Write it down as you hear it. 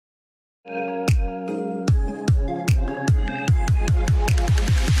Hey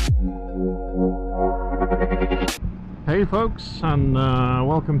folks, and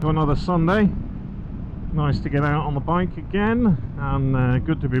welcome to another Sunday. Nice to get out on the bike again, and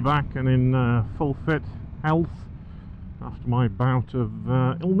good to be back and in full fit health after my bout of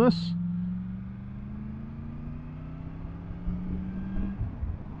illness.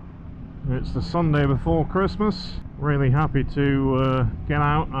 It's the Sunday before Christmas. Really happy to get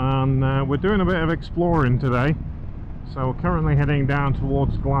out, and we're doing a bit of exploring today. So we're currently heading down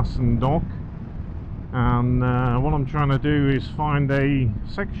towards Glasson Dock, and what I'm trying to do is find a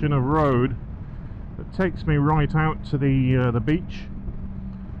section of road that takes me right out to the beach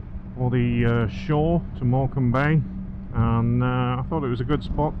or the shore to Morecambe Bay, and I thought it was a good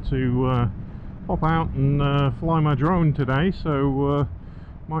spot to pop out and fly my drone today, so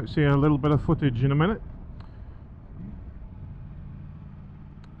might see a little bit of footage in a minute.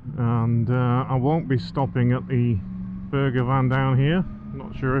 And I won't be stopping at the burger van down here. I'm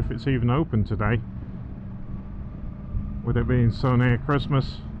not sure if it's even open today, with it being so near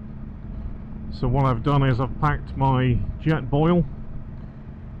Christmas. So what I've done is I've packed my jet boil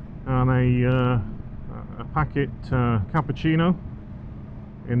and a packet cappuccino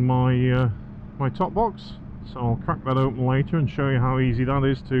in my top box. So I'll crack that open later and show you how easy that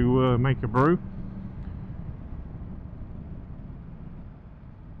is to make a brew.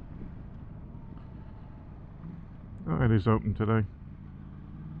 Oh, it is open today.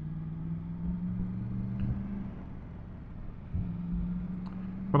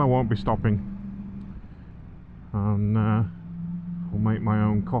 But I won't be stopping, and I'll make my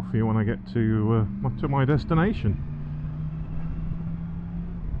own coffee when I get to my destination.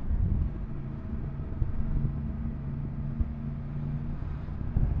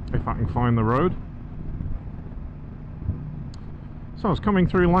 If I can find the road. So I was coming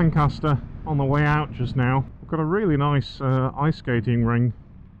through Lancaster on the way out just now. We've got a really nice ice skating ring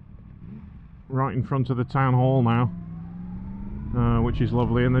right in front of the town hall now, which is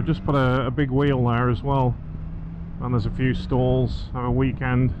lovely, and they've just put a big wheel there as well, and there's a few stalls, a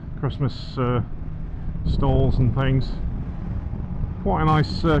weekend Christmas stalls and things. Quite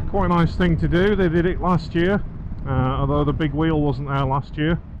a nice thing to do. They did it last year, although the big wheel wasn't there last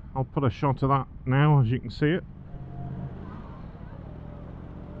year. I'll put a shot of that now, as you can see it.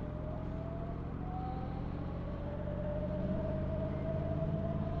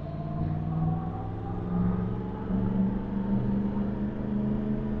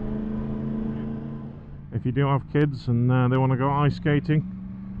 If you do have kids and they want to go ice skating,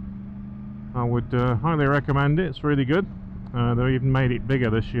 I would highly recommend it. It's really good. They even made it bigger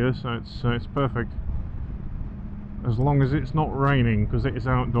this year, so it's perfect. As long as it's not raining, because it is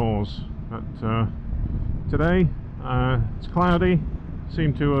outdoors. But today it's cloudy.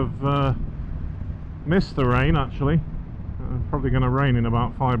 Seem to have missed the rain actually. Probably going to rain in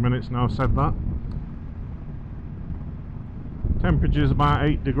about 5 minutes now I've said that. Temperature's about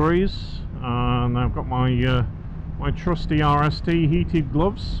 8 degrees, and I've got my my trusty RST heated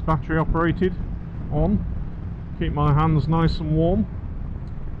gloves, battery operated, on. Keep my hands nice and warm.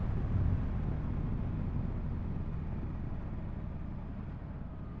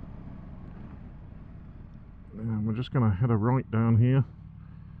 And we're just going to head a right down here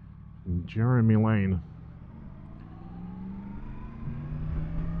in Jeremy Lane.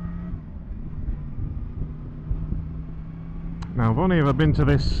 Now I've only ever been to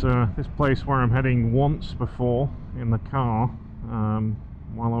this this place where I'm heading once before in the car,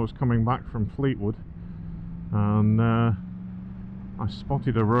 while I was coming back from Fleetwood, and I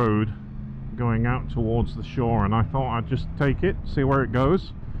spotted a road going out towards the shore, and I thought I'd just take it, see where it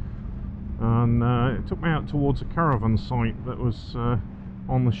goes, and it took me out towards a caravan site that was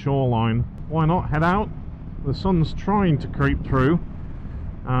on the shoreline. Why not head out? The sun's trying to creep through,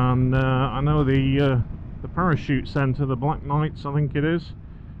 and I know the parachute centre, the Black Knights I think it is,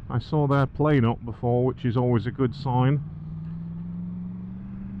 I saw their plane up before, which is always a good sign.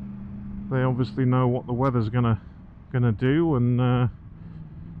 They obviously know what the weather's gonna do, and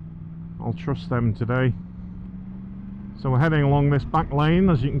I'll trust them today. So we're heading along this back lane,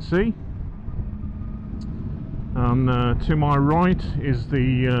 as you can see, and to my right is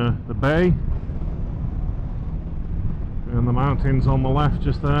the bay, and the mountains on the left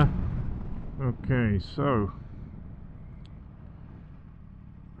just there. Okay, so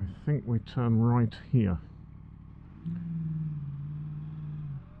I think we turn right here.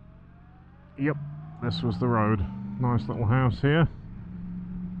 Yep, this was the road. Nice little house here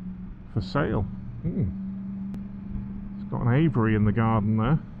for sale. It's got an aviary in the garden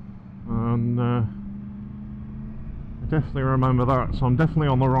there, and definitely remember that. So I'm definitely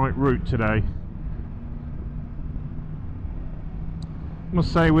on the right route today. I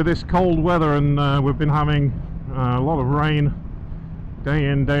must say, with this cold weather, and we've been having a lot of rain day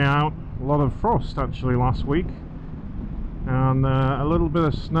in, day out, a lot of frost actually last week, and a little bit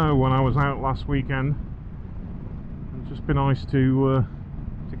of snow when I was out last weekend. It's just been nice to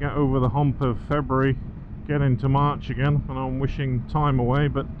get over the hump of February, get into March again, and I'm wishing time away,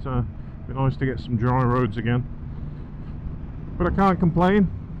 but it'd be nice to get some dry roads again. But I can't complain,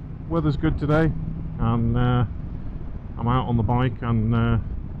 weather's good today, and I'm out on the bike, and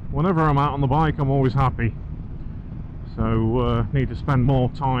whenever I'm out on the bike I'm always happy. So need to spend more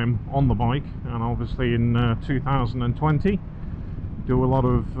time on the bike, and obviously in 2020 do a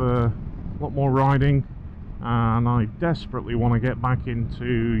lot more riding, and I desperately want to get back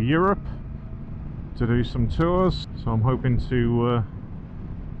into Europe to do some tours. So I'm hoping to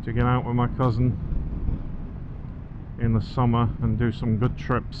get out with my cousin in the summer and do some good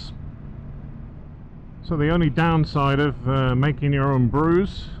trips. So the only downside of making your own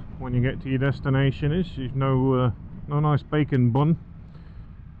brews when you get to your destination is you've no nice bacon bun,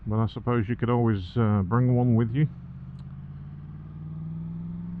 but I suppose you could always bring one with you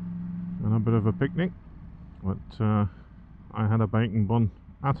and a bit of a picnic. But I had a bacon bun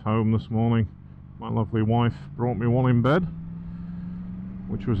at home this morning. My lovely wife brought me one in bed,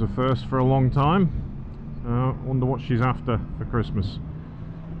 which was a first for a long time. Wonder what she's after for Christmas.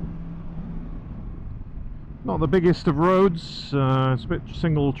 Not the biggest of roads, it's a bit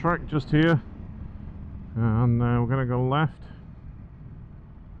single track just here, and we're going to go left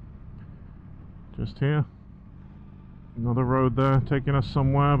just here. Another road there taking us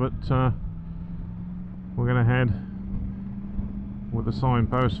somewhere, but we're going to head with the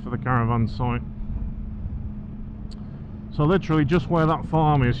signpost for the caravan site. So literally just where that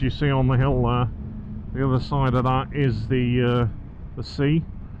farm is, you see on the hill there, the other side of that is the sea.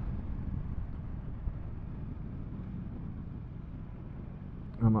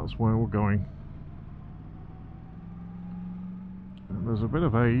 And that's where we're going. And there's a bit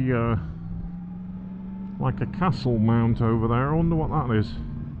of a like a castle mount over there. I wonder what that is.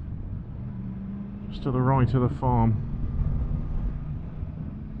 Just to the right of the farm.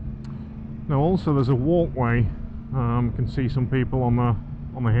 Now also there's a walkway. You can see some people on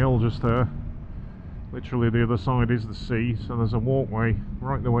the hill just there. Literally the other side is the sea, so there's a walkway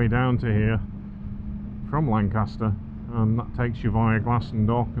right the way down to here from Lancaster, and that takes you via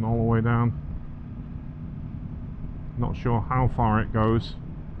Glastondock and all the way down. Not sure how far it goes.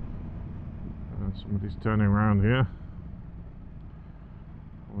 Somebody's turning around here.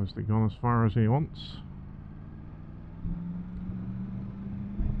 Obviously gone as far as he wants.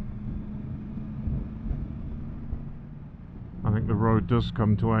 I think the road does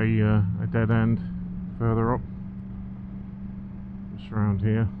come to a dead end further up, just around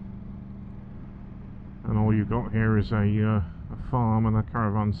here, and all you've got here is a farm and a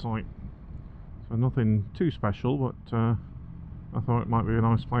caravan site. So nothing too special, but I thought it might be a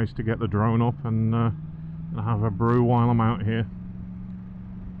nice place to get the drone up and have a brew while I'm out here.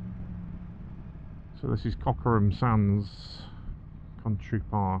 So this is Cockerham Sands Country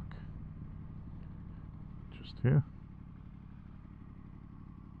Park, just here.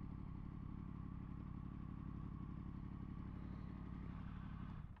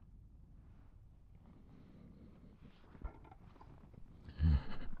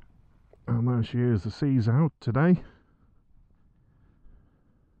 And there she is, the sea's out today.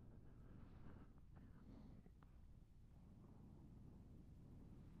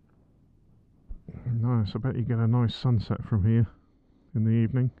 Nice, I bet you get a nice sunset from here in the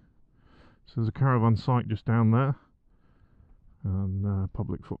evening. So there's a caravan site just down there, and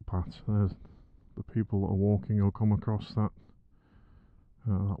public footpaths. There's the people that are walking who'll come across that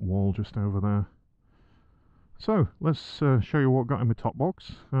wall just over there. So let's show you what got in my top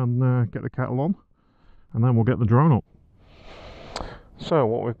box and get the kettle on, and then we'll get the drone up. So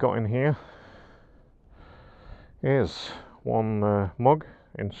what we've got in here is one mug.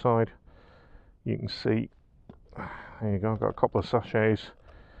 Inside you can see, there you go, I've got a couple of sachets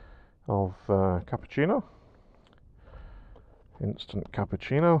of cappuccino, instant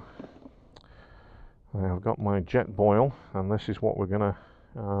cappuccino. I've got my jet boil, and this is what we're going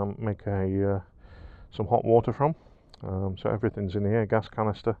to make some hot water from. So everything's in here, gas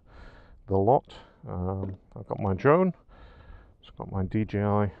canister, the lot. I've got my drone, it's got my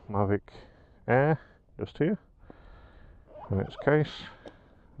DJI Mavic Air just here in its case.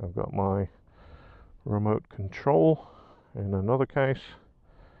 I've got my remote control in another case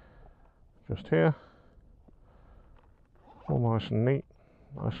just here, all nice and neat,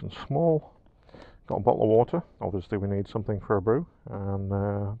 nice and small. got a bottle of water, obviously we need something for a brew, and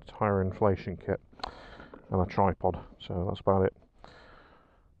a tyre inflation kit and a tripod, so that's about it.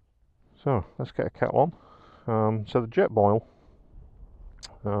 So let's get a kettle on. So the jet boil,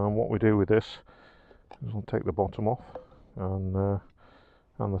 what we do with this is we'll take the bottom off and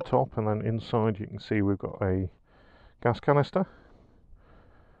the top, and then inside you can see we've got a gas canister.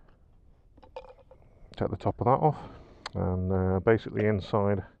 Take the top of that off, and basically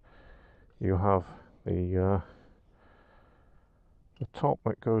inside you have the top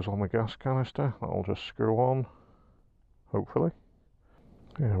that goes on the gas canister. That'll just screw on, hopefully.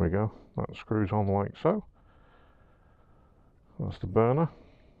 There we go, that screws on like so. That's the burner,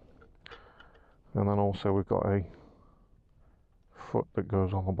 and then also we've got a foot that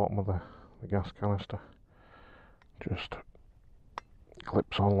goes on the bottom of the gas canister, just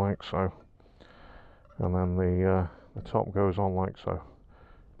clips on like so, and then the top goes on like so.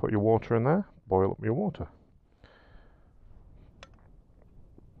 Put your water in there, boil up your water.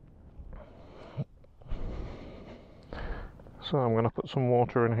 So I'm going to put some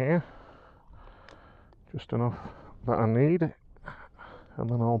water in here, just enough that I need, and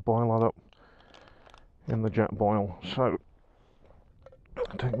then I'll boil that up in the jet boil. So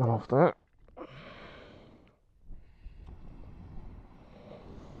take that off there.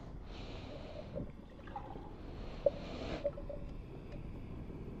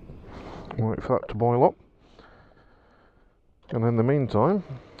 Wait for that to boil up, and in the meantime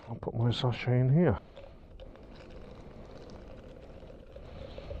I'll put my sachet in here.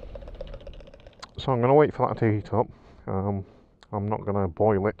 So I'm going to wait for that to heat up. I'm not going to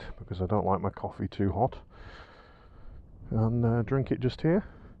boil it because I don't like my coffee too hot, and drink it just here.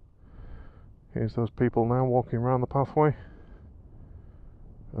 Here's those people now walking around the pathway,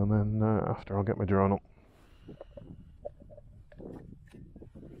 and then after I'll get my drone up.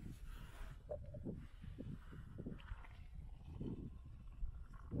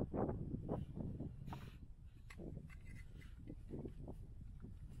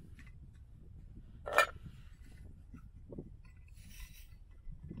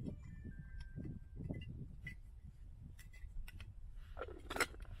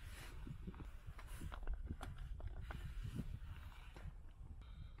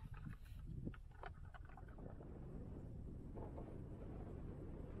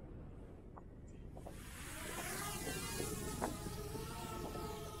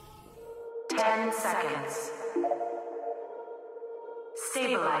 Seconds.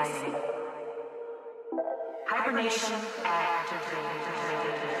 Stabilizing. Hibernation activated.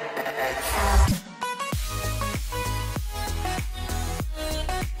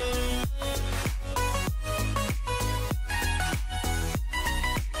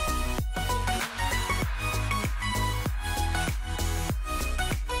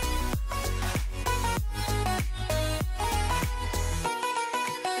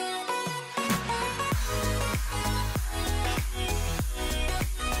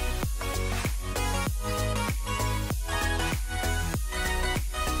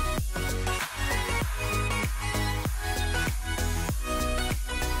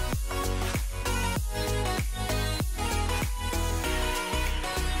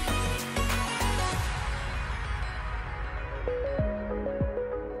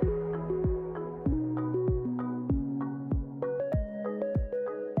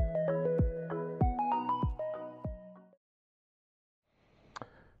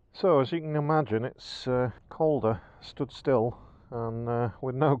 So as you can imagine, it's colder, stood still, and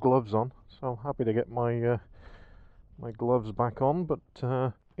with no gloves on, so I'm happy to get my my gloves back on. But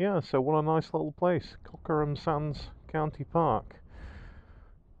yeah, so what a nice little place, Cockerham Sands County Park.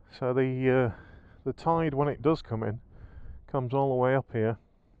 So the tide, when it does come in, comes all the way up here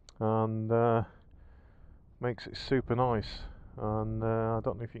and makes it super nice. And I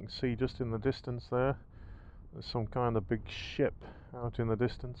don't know if you can see just in the distance there's some kind of big ship out in the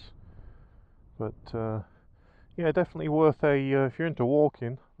distance, but yeah, definitely worth a if you're into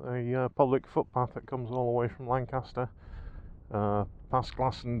walking, a public footpath that comes all the way from Lancaster past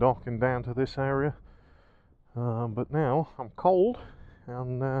Glasson Dock and down to this area. But now I'm cold,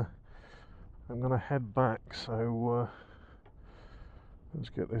 and I'm gonna head back, so let's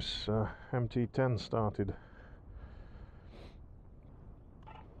get this MT10 started.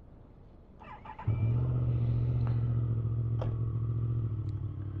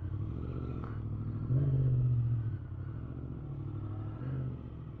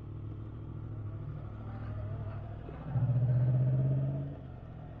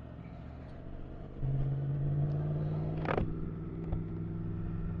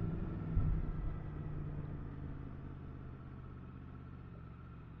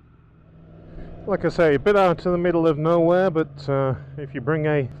 Like I say, a bit out in the middle of nowhere, but if you bring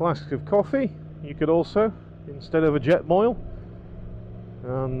a flask of coffee, you could also, instead of a jet boil,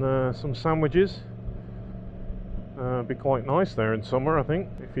 and some sandwiches, be quite nice there in summer, I think.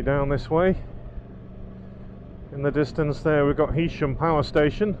 If you're down this way, in the distance there we've got Heysham Power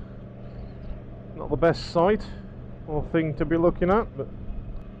Station. Not the best sight or thing to be looking at, but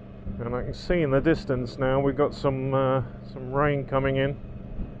and I can see in the distance now we've got some rain coming in.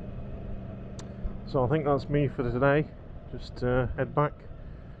 So I think that's me for today. Just head back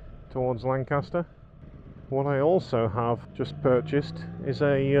towards Lancaster. What I also have just purchased is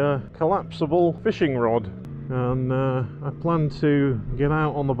a collapsible fishing rod, and I plan to get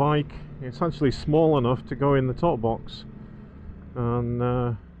out on the bike. It's actually small enough to go in the top box,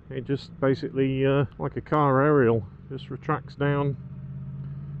 and it just basically, like a car aerial, just retracts down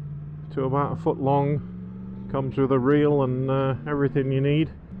to about 1 foot long, comes with a reel and everything you need.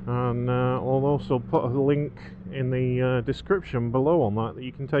 And I'll also put a link in the description below on that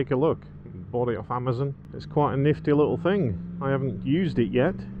you can take a look. Bought it off Amazon. It's quite a nifty little thing. I haven't used it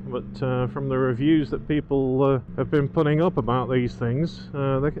yet, but from the reviews that people have been putting up about these things,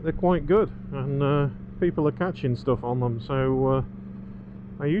 they're quite good, and people are catching stuff on them. So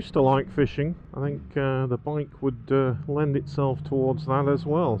I used to like fishing. I think the bike would lend itself towards that as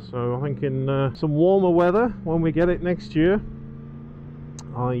well. So I think in some warmer weather, when we get it next year,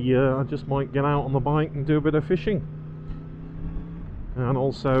 I just might get out on the bike and do a bit of fishing. And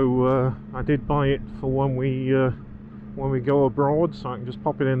also I did buy it for when we go abroad, so I can just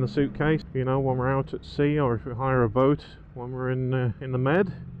pop it in the suitcase, you know, when we're out at sea, or if we hire a boat when we're in the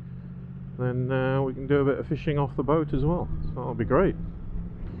Med, then we can do a bit of fishing off the boat as well. So that'll be great.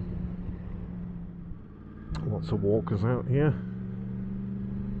 Lots of walkers out here.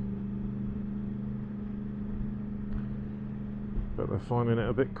 But they're finding it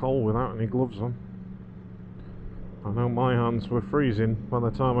a bit cold without any gloves on. I know my hands were freezing by the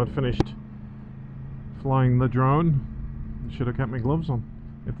time I'd finished flying the drone. I should have kept my gloves on.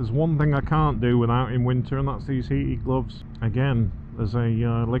 If there's one thing I can't do without in winter, and that's these heated gloves. Again, there's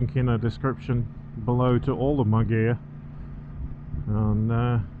a link in a description below to all of my gear, and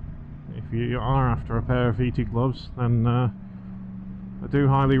if you are after a pair of heated gloves, then I do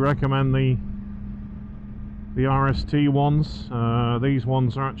highly recommend the RST ones. These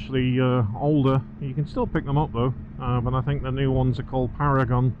ones are actually older. You can still pick them up though, but I think the new ones are called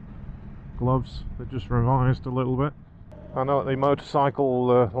Paragon gloves. They're just revised a little bit. I know at the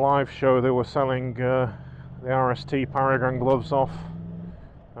motorcycle live show they were selling the RST Paragon gloves off,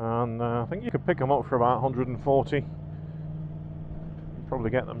 and I think you could pick them up for about 140. You probably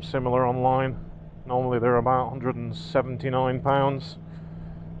get them similar online. Normally they're about £179,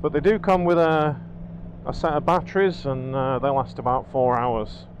 but they do come with a set of batteries, and they last about 4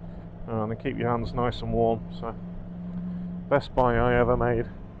 hours, and they keep your hands nice and warm. So best buy I ever made,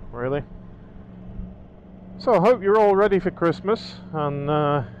 really. So I hope you're all ready for Christmas and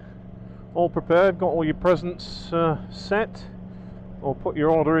all prepared, got all your presents set, or put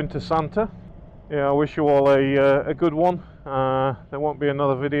your order into Santa. Yeah, I wish you all a good one. There won't be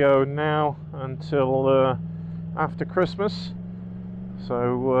another video now until after Christmas.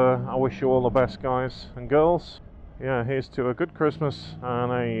 So I wish you all the best, guys and girls. Yeah, here's to a good Christmas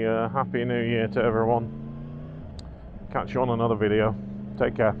and a Happy New Year to everyone. Catch you on another video.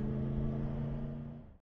 Take care.